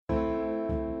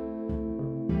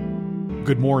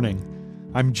Good morning.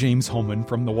 I'm James Holman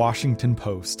from The Washington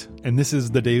Post, and this is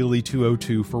the Daily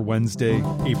 202 for Wednesday,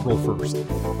 April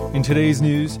 1st. In today's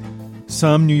news,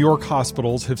 some New York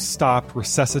hospitals have stopped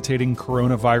resuscitating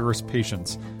coronavirus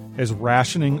patients as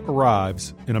rationing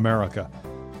arrives in America.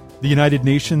 The United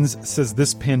Nations says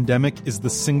this pandemic is the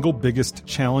single biggest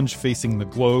challenge facing the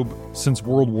globe since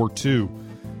World War II.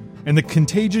 And the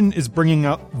contagion is bringing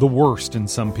out the worst in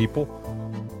some people,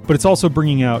 but it's also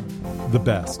bringing out the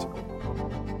best.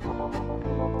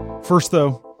 First,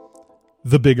 though,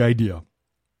 the big idea.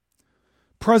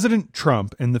 President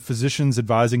Trump and the physicians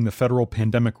advising the federal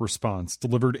pandemic response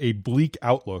delivered a bleak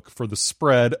outlook for the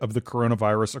spread of the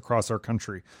coronavirus across our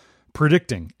country,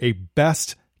 predicting a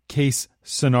best-case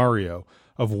scenario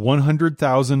of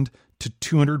 100,000 to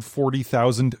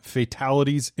 240,000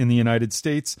 fatalities in the United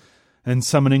States and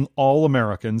summoning all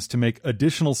Americans to make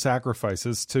additional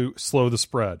sacrifices to slow the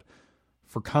spread.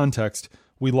 For context,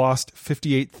 we lost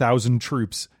 58,000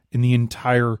 troops in the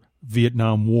entire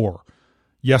Vietnam War.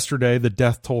 Yesterday, the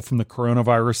death toll from the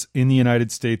coronavirus in the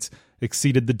United States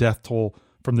exceeded the death toll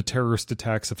from the terrorist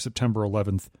attacks of September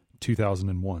 11th,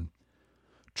 2001.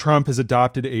 Trump has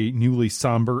adopted a newly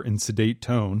somber and sedate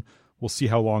tone, we'll see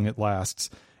how long it lasts,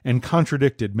 and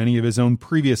contradicted many of his own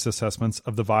previous assessments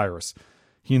of the virus.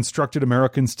 He instructed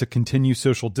Americans to continue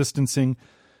social distancing,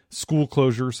 school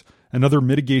closures, and other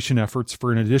mitigation efforts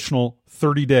for an additional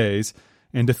 30 days,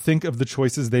 and to think of the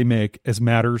choices they make as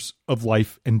matters of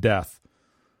life and death.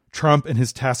 Trump and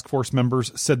his task force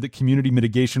members said that community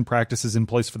mitigation practices in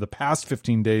place for the past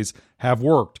 15 days have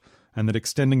worked, and that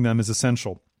extending them is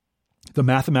essential. The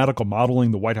mathematical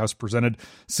modeling the White House presented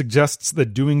suggests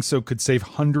that doing so could save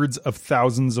hundreds of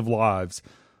thousands of lives.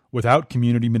 Without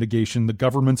community mitigation, the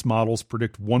government's models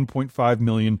predict 1.5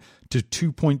 million to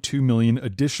 2.2 million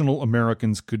additional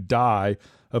Americans could die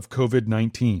of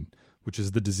COVID-19, which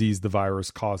is the disease the virus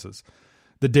causes.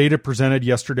 The data presented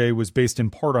yesterday was based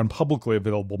in part on publicly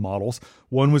available models.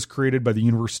 One was created by the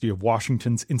University of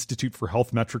Washington's Institute for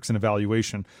Health Metrics and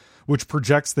Evaluation, which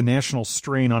projects the national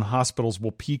strain on hospitals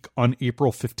will peak on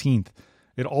April 15th.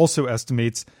 It also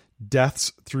estimates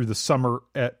deaths through the summer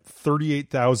at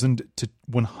 38,000 to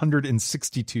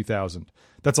 162,000.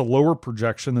 That's a lower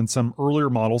projection than some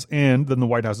earlier models and than the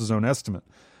White House's own estimate.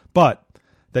 But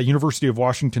that University of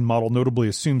Washington model notably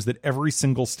assumes that every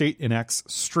single state enacts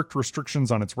strict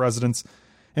restrictions on its residents,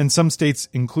 and some states,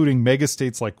 including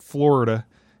megastates like Florida,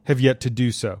 have yet to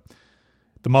do so.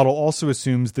 The model also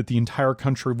assumes that the entire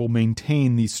country will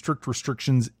maintain these strict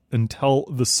restrictions until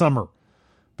the summer,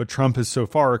 but Trump has so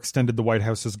far extended the White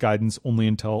House's guidance only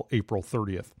until April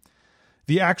 30th.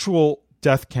 The actual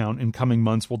death count in coming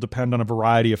months will depend on a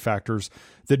variety of factors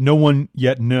that no one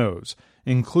yet knows,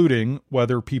 including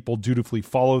whether people dutifully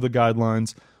follow the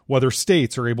guidelines, whether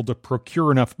states are able to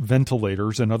procure enough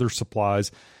ventilators and other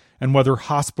supplies, and whether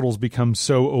hospitals become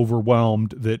so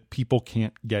overwhelmed that people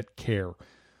can't get care.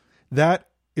 That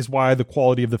is why the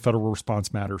quality of the federal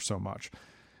response matters so much.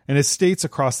 And as states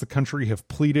across the country have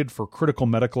pleaded for critical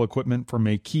medical equipment from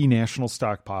a key national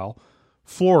stockpile,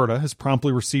 Florida has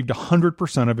promptly received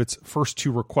 100% of its first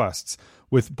two requests,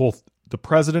 with both the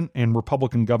president and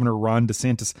Republican Governor Ron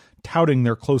DeSantis touting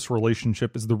their close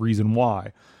relationship as the reason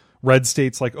why. Red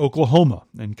states like Oklahoma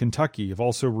and Kentucky have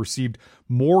also received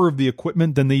more of the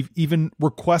equipment than they've even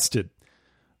requested.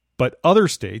 But other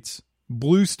states,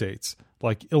 blue states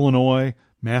like Illinois,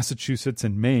 Massachusetts,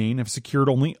 and Maine have secured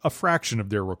only a fraction of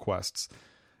their requests.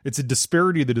 It's a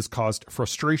disparity that has caused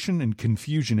frustration and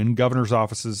confusion in governors'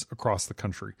 offices across the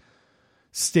country.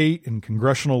 State and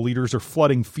congressional leaders are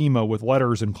flooding FEMA with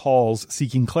letters and calls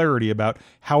seeking clarity about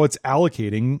how it's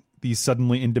allocating these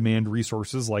suddenly in-demand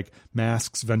resources like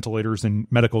masks, ventilators, and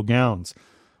medical gowns.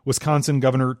 Wisconsin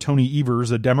Governor Tony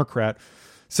Evers, a Democrat,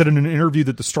 said in an interview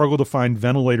that the struggle to find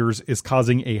ventilators is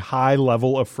causing a high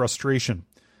level of frustration.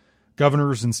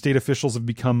 Governors and state officials have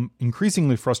become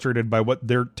increasingly frustrated by what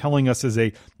they're telling us is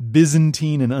a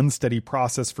Byzantine and unsteady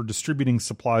process for distributing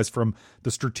supplies from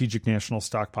the strategic national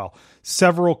stockpile.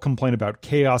 Several complain about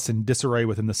chaos and disarray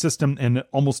within the system and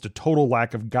almost a total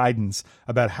lack of guidance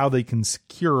about how they can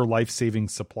secure life-saving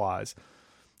supplies.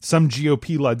 Some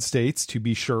GOP-led states, to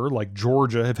be sure, like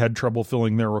Georgia, have had trouble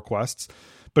filling their requests.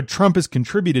 But Trump has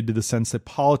contributed to the sense that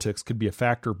politics could be a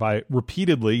factor by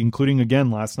repeatedly, including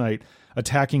again last night,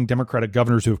 attacking Democratic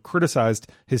governors who have criticized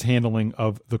his handling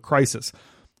of the crisis.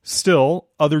 Still,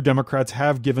 other Democrats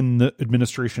have given the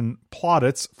administration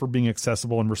plaudits for being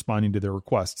accessible and responding to their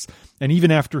requests. And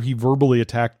even after he verbally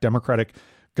attacked Democratic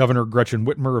Governor Gretchen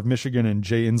Whitmer of Michigan and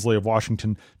Jay Inslee of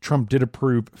Washington, Trump did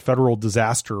approve federal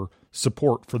disaster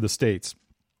support for the states.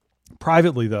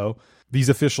 Privately, though, these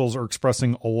officials are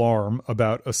expressing alarm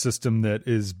about a system that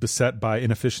is beset by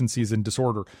inefficiencies and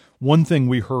disorder. One thing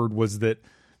we heard was that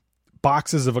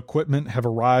boxes of equipment have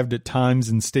arrived at times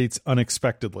in states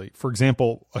unexpectedly. For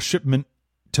example, a shipment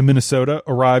to Minnesota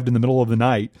arrived in the middle of the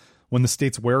night when the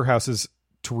state's warehouses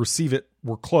to receive it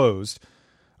were closed.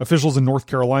 Officials in North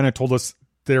Carolina told us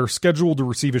they're scheduled to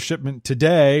receive a shipment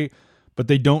today, but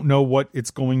they don't know what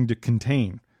it's going to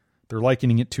contain. They're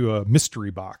likening it to a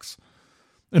mystery box.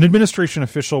 An administration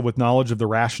official with knowledge of the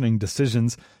rationing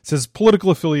decisions says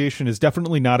political affiliation is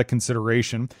definitely not a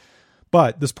consideration.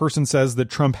 But this person says that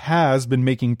Trump has been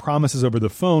making promises over the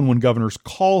phone when governors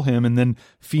call him, and then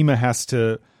FEMA has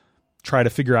to try to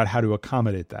figure out how to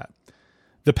accommodate that.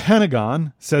 The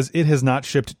Pentagon says it has not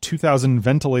shipped 2,000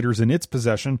 ventilators in its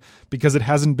possession because it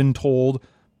hasn't been told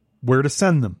where to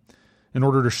send them. In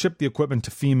order to ship the equipment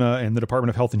to FEMA and the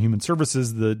Department of Health and Human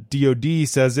Services, the DoD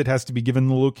says it has to be given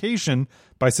the location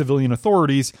by civilian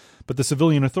authorities, but the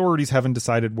civilian authorities haven't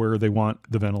decided where they want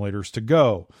the ventilators to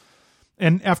go.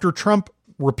 And after Trump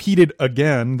repeated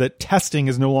again that testing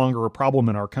is no longer a problem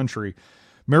in our country,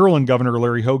 Maryland Governor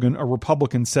Larry Hogan, a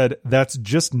Republican, said that's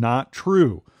just not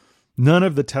true. None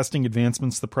of the testing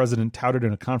advancements the president touted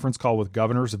in a conference call with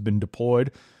governors have been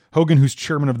deployed. Hogan, who's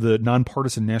chairman of the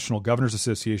Nonpartisan National Governors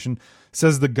Association,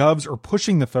 says the govs are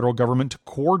pushing the federal government to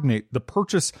coordinate the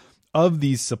purchase of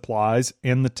these supplies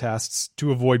and the tests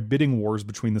to avoid bidding wars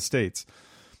between the states.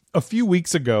 A few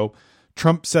weeks ago,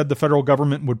 Trump said the federal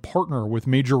government would partner with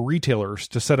major retailers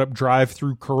to set up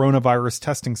drive-through coronavirus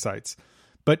testing sites.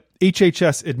 But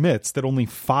HHS admits that only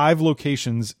 5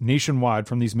 locations nationwide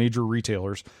from these major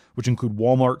retailers, which include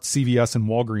Walmart, CVS, and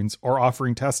Walgreens, are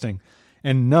offering testing,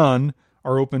 and none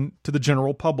are open to the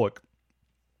general public.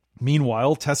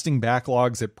 Meanwhile, testing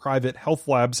backlogs at private health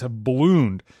labs have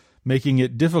ballooned, making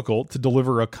it difficult to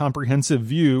deliver a comprehensive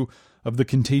view of the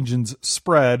contagion's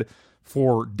spread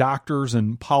for doctors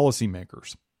and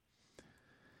policymakers.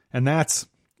 And that's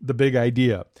the big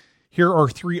idea. Here are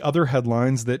 3 other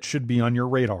headlines that should be on your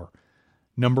radar.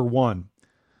 Number 1,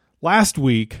 last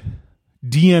week,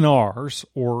 DNRs,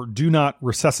 or do not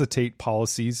resuscitate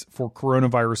policies for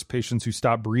coronavirus patients who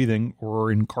stop breathing or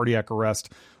are in cardiac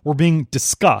arrest, were being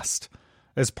discussed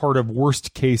as part of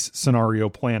worst case scenario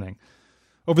planning.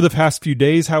 Over the past few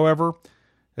days, however,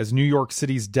 as New York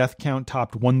City's death count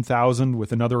topped 1,000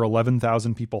 with another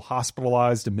 11,000 people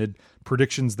hospitalized amid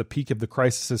predictions the peak of the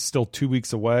crisis is still 2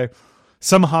 weeks away,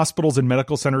 some hospitals and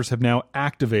medical centers have now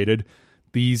activated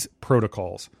these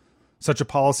protocols. Such a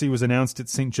policy was announced at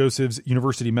St. Joseph's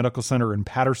University Medical Center in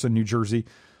Paterson, New Jersey.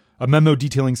 A memo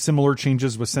detailing similar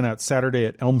changes was sent out Saturday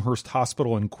at Elmhurst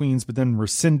Hospital in Queens, but then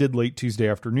rescinded late Tuesday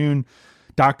afternoon.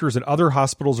 Doctors at other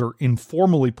hospitals are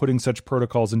informally putting such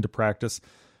protocols into practice.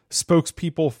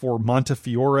 Spokespeople for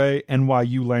Montefiore,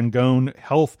 NYU Langone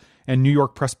Health, and New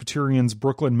York Presbyterian's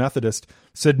Brooklyn Methodist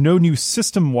said no new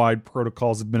system-wide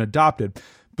protocols have been adopted,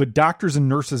 but doctors and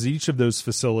nurses at each of those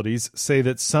facilities say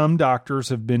that some doctors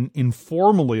have been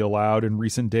informally allowed in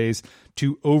recent days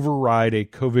to override a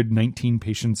COVID-19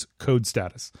 patient's code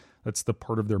status. That's the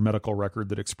part of their medical record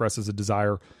that expresses a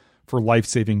desire for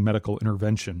life-saving medical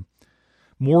intervention.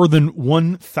 More than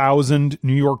 1,000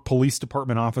 New York Police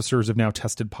Department officers have now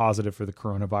tested positive for the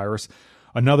coronavirus.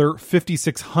 Another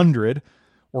 5,600,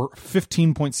 or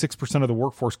 15.6% of the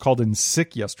workforce, called in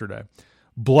sick yesterday.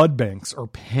 Blood banks are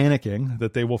panicking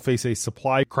that they will face a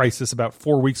supply crisis about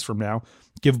 4 weeks from now.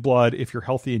 Give blood if you're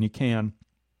healthy and you can.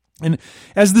 And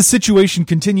as the situation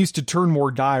continues to turn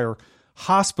more dire,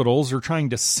 hospitals are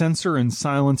trying to censor and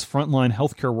silence frontline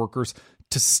healthcare workers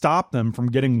to stop them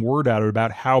from getting word out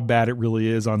about how bad it really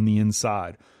is on the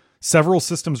inside. Several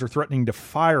systems are threatening to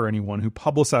fire anyone who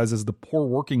publicizes the poor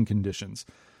working conditions.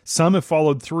 Some have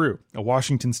followed through. A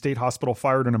Washington state hospital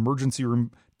fired an emergency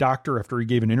room doctor after he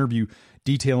gave an interview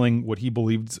detailing what he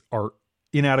believes are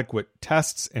inadequate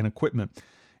tests and equipment.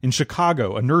 In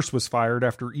Chicago, a nurse was fired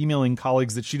after emailing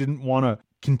colleagues that she didn't want to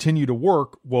continue to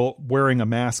work while wearing a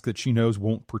mask that she knows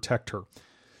won't protect her.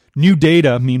 New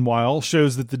data, meanwhile,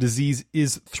 shows that the disease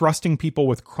is thrusting people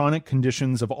with chronic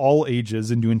conditions of all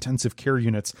ages into intensive care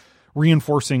units,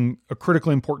 reinforcing a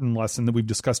critically important lesson that we've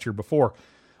discussed here before.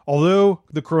 Although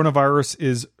the coronavirus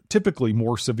is typically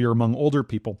more severe among older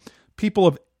people, people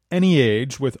of any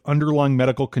age with underlying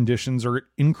medical conditions are at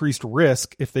increased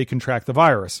risk if they contract the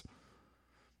virus.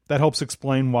 That helps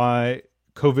explain why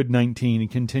COVID-19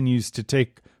 continues to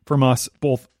take from us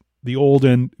both the old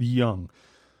and the young.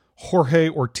 Jorge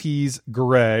Ortiz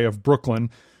Garay of Brooklyn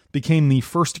became the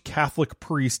first Catholic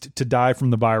priest to die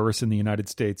from the virus in the United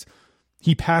States.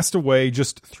 He passed away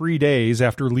just 3 days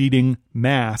after leading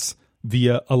Mass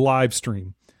via a live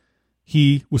stream.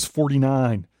 He was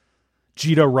 49.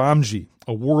 Jita Ramji,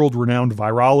 a world-renowned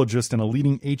virologist and a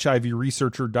leading HIV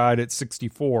researcher, died at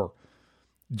 64.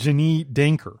 Jenny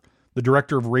Danker, the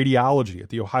director of radiology at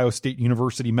the Ohio State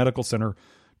University Medical Center,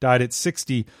 died at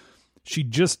 60. She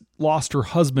just lost her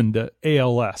husband to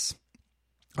ALS.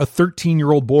 A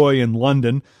 13-year-old boy in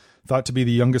London, thought to be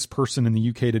the youngest person in the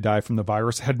UK to die from the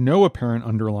virus, had no apparent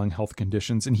underlying health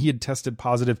conditions, and he had tested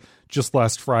positive just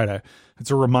last Friday.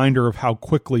 It's a reminder of how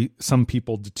quickly some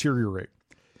people deteriorate.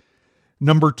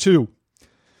 Number 2,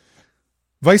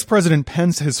 Vice President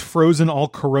Pence has frozen all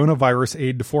coronavirus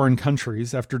aid to foreign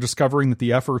countries after discovering that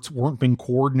the efforts weren't being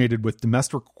coordinated with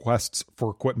domestic requests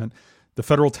for equipment. The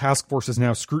federal task force is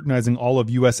now scrutinizing all of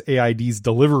USAID's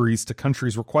deliveries to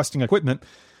countries requesting equipment.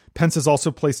 Pence has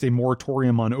also placed a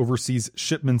moratorium on overseas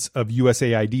shipments of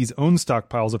USAID's own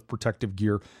stockpiles of protective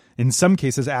gear, in some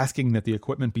cases asking that the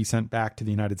equipment be sent back to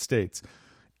the United States.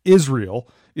 Israel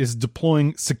is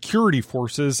deploying security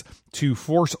forces to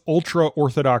force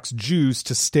ultra-Orthodox Jews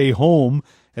to stay home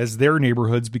as their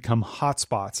neighborhoods become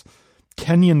hotspots.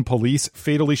 Kenyan police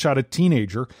fatally shot a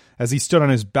teenager as he stood on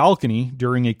his balcony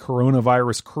during a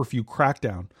coronavirus curfew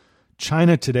crackdown.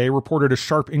 China today reported a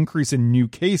sharp increase in new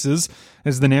cases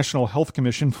as the National Health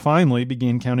Commission finally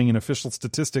began counting in official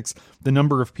statistics the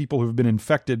number of people who have been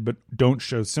infected but don't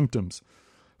show symptoms.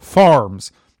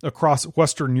 Farms across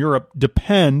Western Europe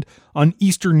depend on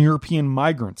Eastern European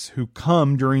migrants who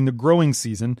come during the growing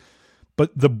season,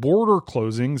 but the border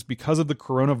closings because of the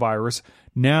coronavirus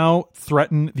now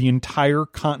threaten the entire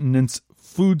continent's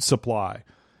food supply.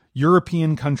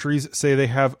 European countries say they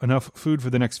have enough food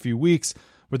for the next few weeks,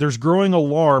 but there's growing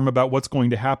alarm about what's going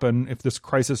to happen if this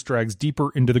crisis drags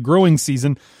deeper into the growing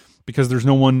season because there's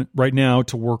no one right now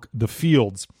to work the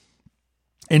fields.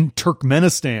 And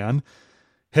Turkmenistan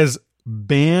has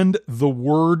banned the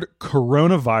word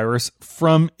coronavirus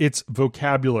from its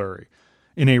vocabulary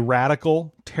in a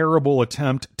radical, terrible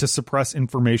attempt to suppress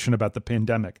information about the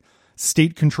pandemic.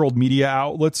 State-controlled media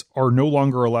outlets are no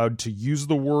longer allowed to use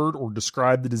the word or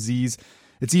describe the disease.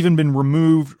 It's even been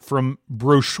removed from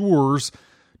brochures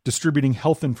distributing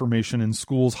health information in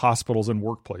schools, hospitals, and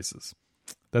workplaces.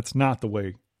 That's not the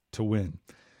way to win.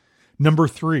 Number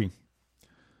 3,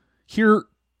 here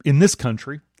in this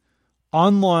country,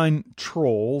 online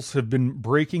trolls have been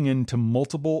breaking into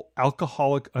multiple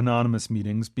Alcoholic Anonymous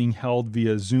meetings being held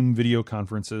via Zoom video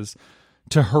conferences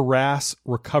to harass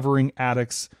recovering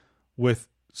addicts with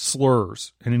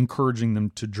slurs and encouraging them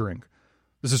to drink.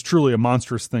 This is truly a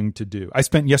monstrous thing to do. I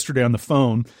spent yesterday on the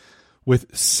phone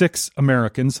with 6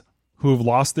 Americans who have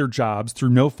lost their jobs through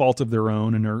no fault of their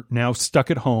own and are now stuck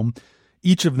at home.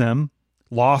 Each of them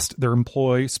lost their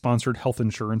employee-sponsored health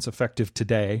insurance effective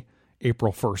today,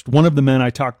 April 1st. One of the men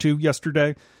I talked to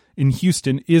yesterday in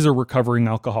Houston is a recovering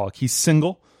alcoholic. He's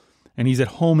single and he's at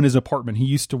home in his apartment. He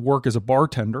used to work as a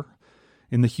bartender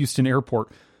in the Houston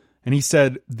airport. And he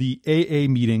said the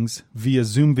AA meetings via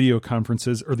Zoom video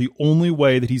conferences are the only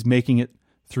way that he's making it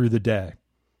through the day.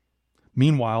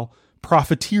 Meanwhile,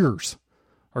 profiteers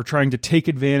are trying to take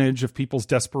advantage of people's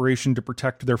desperation to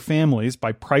protect their families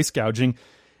by price gouging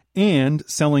and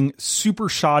selling super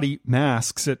shoddy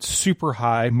masks at super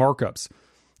high markups.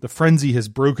 The frenzy has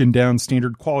broken down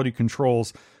standard quality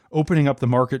controls, opening up the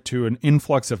market to an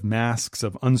influx of masks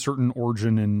of uncertain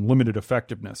origin and limited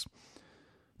effectiveness.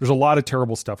 There's a lot of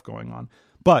terrible stuff going on.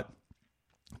 But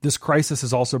this crisis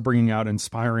is also bringing out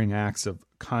inspiring acts of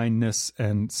kindness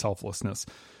and selflessness.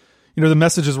 You know, the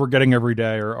messages we're getting every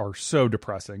day are so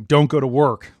depressing. Don't go to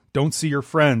work. Don't see your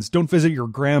friends. Don't visit your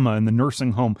grandma in the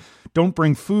nursing home. Don't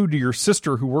bring food to your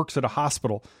sister who works at a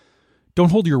hospital.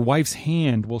 Don't hold your wife's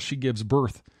hand while she gives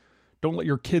birth. Don't let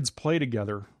your kids play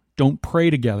together. Don't pray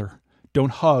together.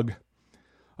 Don't hug.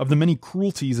 Of the many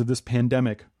cruelties of this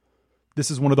pandemic,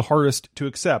 this is one of the hardest to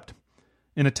accept.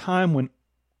 In a time when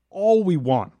all we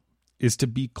want is to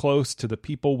be close to the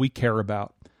people we care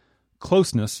about.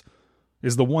 Closeness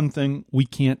is the one thing we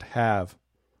can't have.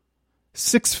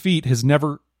 6 feet has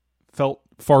never felt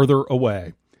farther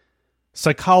away.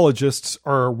 Psychologists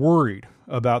are worried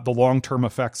about the long-term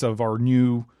effects of our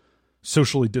new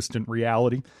socially distant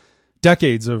reality.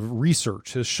 Decades of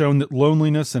research has shown that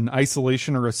loneliness and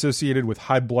isolation are associated with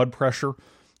high blood pressure,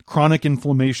 chronic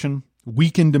inflammation,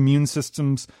 weakened immune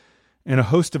systems, and a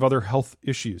host of other health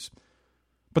issues.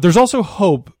 But there's also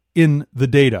hope in the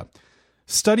data.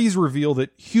 Studies reveal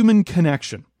that human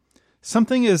connection,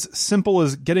 something as simple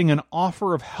as getting an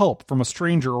offer of help from a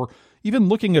stranger or even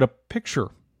looking at a picture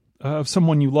of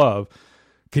someone you love,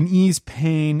 can ease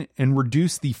pain and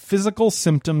reduce the physical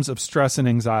symptoms of stress and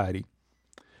anxiety.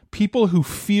 People who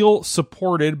feel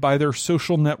supported by their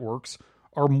social networks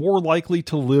are more likely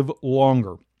to live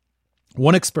longer.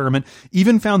 One experiment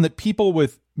even found that people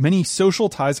with many social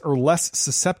ties are less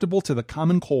susceptible to the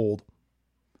common cold.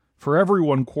 For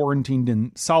everyone quarantined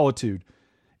in solitude,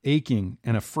 aching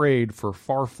and afraid for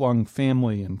far-flung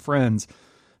family and friends,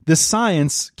 this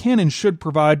science can and should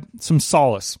provide some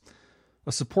solace,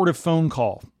 a supportive phone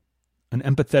call, an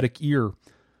empathetic ear,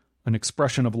 an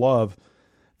expression of love.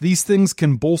 These things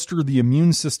can bolster the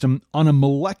immune system on a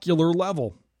molecular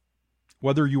level.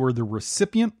 Whether you are the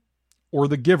recipient or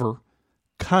the giver,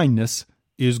 kindness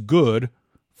is good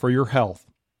for your health.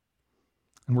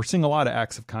 And we're seeing a lot of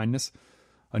acts of kindness.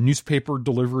 A newspaper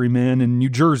delivery man in New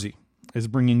Jersey is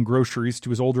bringing groceries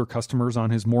to his older customers on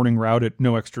his morning route at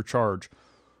no extra charge.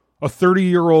 A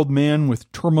 30-year-old man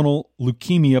with terminal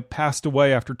leukemia passed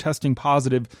away after testing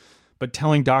positive, but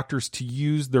telling doctors to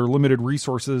use their limited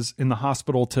resources in the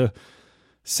hospital to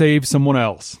save someone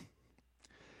else.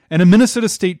 And a Minnesota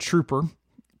state trooper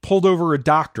pulled over a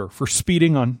doctor for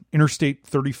speeding on Interstate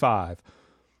 35.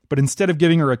 But instead of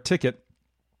giving her a ticket,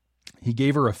 he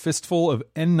gave her a fistful of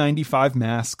N95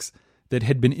 masks that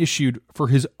had been issued for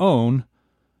his own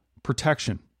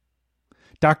protection.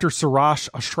 Dr. Sarash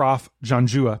Ashraf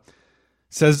Janjua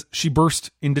says she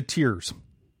burst into tears.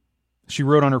 She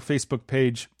wrote on her Facebook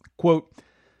page, quote,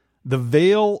 "The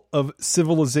veil of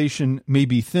civilization may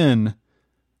be thin,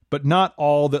 but not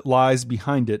all that lies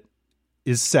behind it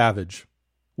is savage.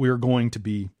 We are going to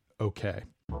be okay."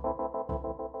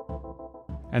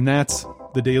 And that's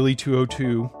the Daily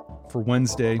 202 for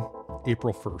Wednesday,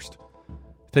 April 1st.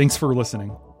 Thanks for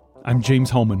listening. I'm James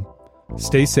Holman.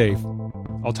 Stay safe.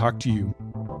 I'll talk to you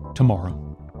tomorrow.